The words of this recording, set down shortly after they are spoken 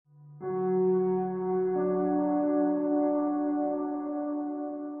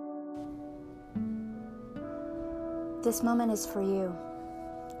This moment is for you.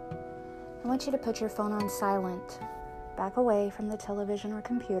 I want you to put your phone on silent, back away from the television or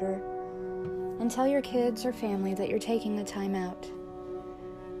computer, and tell your kids or family that you're taking the time out.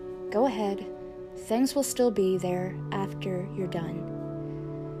 Go ahead. Things will still be there after you're done.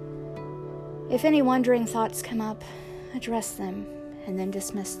 If any wandering thoughts come up, address them and then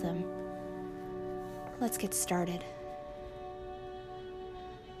dismiss them. Let's get started.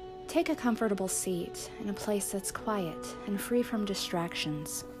 Take a comfortable seat in a place that's quiet and free from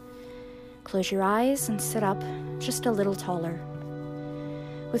distractions. Close your eyes and sit up just a little taller.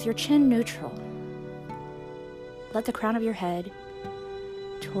 With your chin neutral, let the crown of your head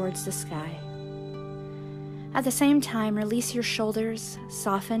towards the sky. At the same time, release your shoulders,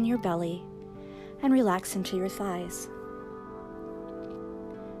 soften your belly, and relax into your thighs.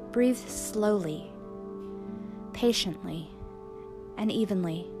 Breathe slowly, patiently, and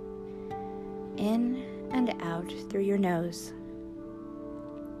evenly, in and out through your nose.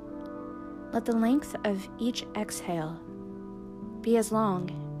 Let the length of each exhale be as long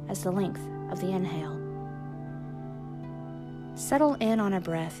as the length of the inhale. Settle in on a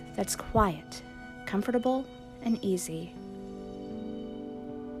breath that's quiet, comfortable, and easy.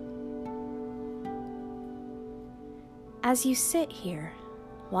 As you sit here,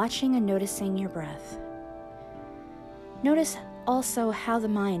 watching and noticing your breath, notice also how the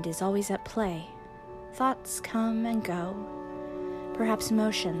mind is always at play. Thoughts come and go, perhaps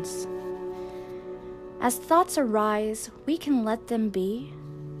emotions. As thoughts arise, we can let them be.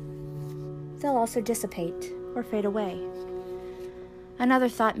 They'll also dissipate or fade away. Another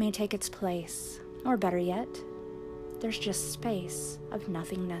thought may take its place, or better yet, there's just space of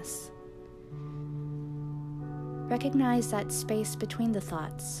nothingness. Recognize that space between the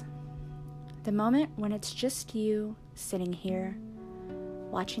thoughts, the moment when it's just you sitting here,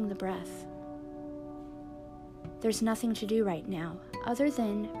 watching the breath. There's nothing to do right now other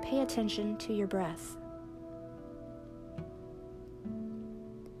than pay attention to your breath.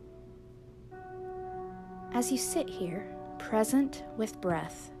 As you sit here, present with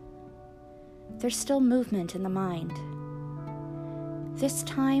breath, there's still movement in the mind. This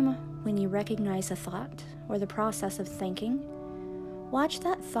time, when you recognize a thought or the process of thinking, watch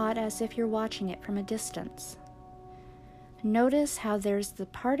that thought as if you're watching it from a distance. Notice how there's the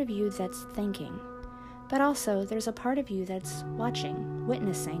part of you that's thinking, but also there's a part of you that's watching,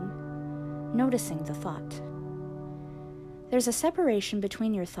 witnessing, noticing the thought. There's a separation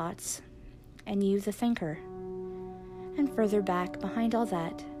between your thoughts and you, the thinker. And further back, behind all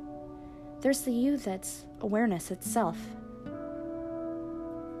that, there's the you that's awareness itself.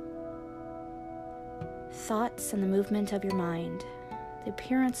 Thoughts and the movement of your mind, the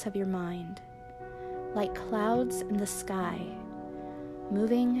appearance of your mind, like clouds in the sky,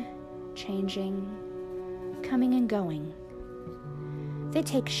 moving, changing, coming and going. They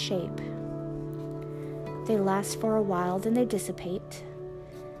take shape. They last for a while, then they dissipate,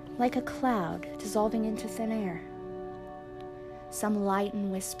 like a cloud dissolving into thin air. Some light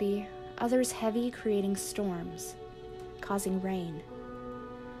and wispy, others heavy, creating storms, causing rain.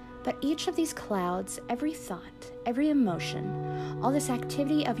 But each of these clouds, every thought, every emotion, all this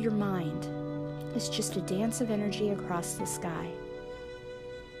activity of your mind is just a dance of energy across the sky.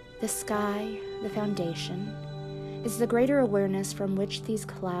 The sky, the foundation, is the greater awareness from which these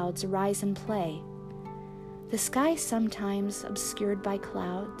clouds rise and play. The sky sometimes obscured by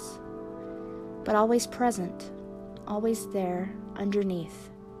clouds, but always present, always there underneath.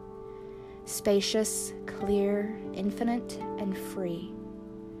 Spacious, clear, infinite, and free.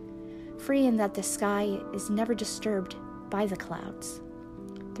 Free in that the sky is never disturbed by the clouds.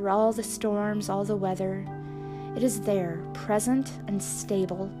 Through all the storms, all the weather, it is there, present and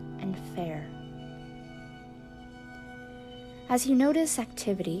stable and fair. As you notice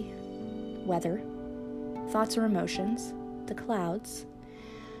activity, weather, thoughts or emotions, the clouds,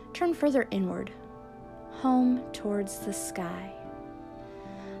 turn further inward, home towards the sky.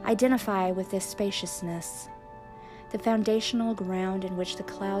 Identify with this spaciousness, the foundational ground in which the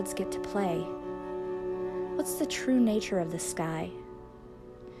clouds get to play. What's the true nature of the sky?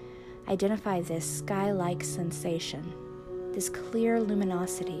 Identify this sky-like sensation, this clear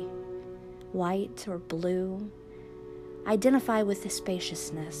luminosity, white or blue. Identify with the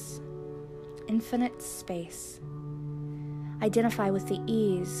spaciousness, infinite space. Identify with the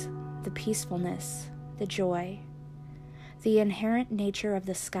ease, the peacefulness, the joy, the inherent nature of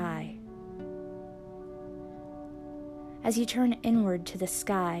the sky. As you turn inward to the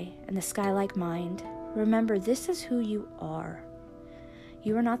sky and the sky-like mind, remember this is who you are.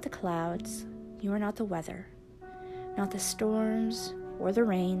 You are not the clouds, you are not the weather, not the storms or the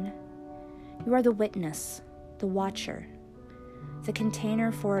rain. You are the witness, the watcher, the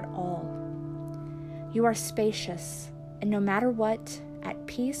container for it all. You are spacious, and no matter what, at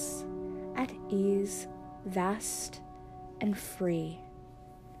peace, at ease, vast, and free.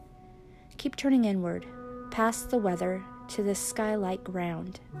 Keep turning inward, past the weather, to this sky-like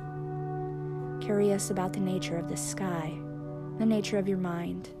ground. Curious about the nature of the sky, the nature of your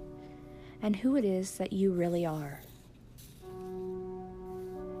mind, and who it is that you really are.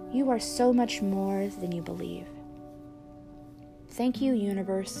 You are so much more than you believe. Thank you,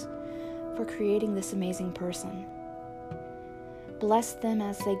 universe, for creating this amazing person. Bless them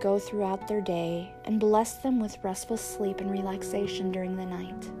as they go throughout their day, and bless them with restful sleep and relaxation during the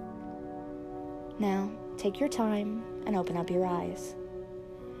night. Now, take your time and open up your eyes.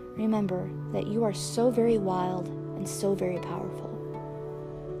 Remember that you are so very wild and so very powerful.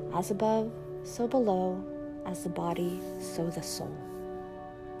 As above, so below, as the body, so the soul.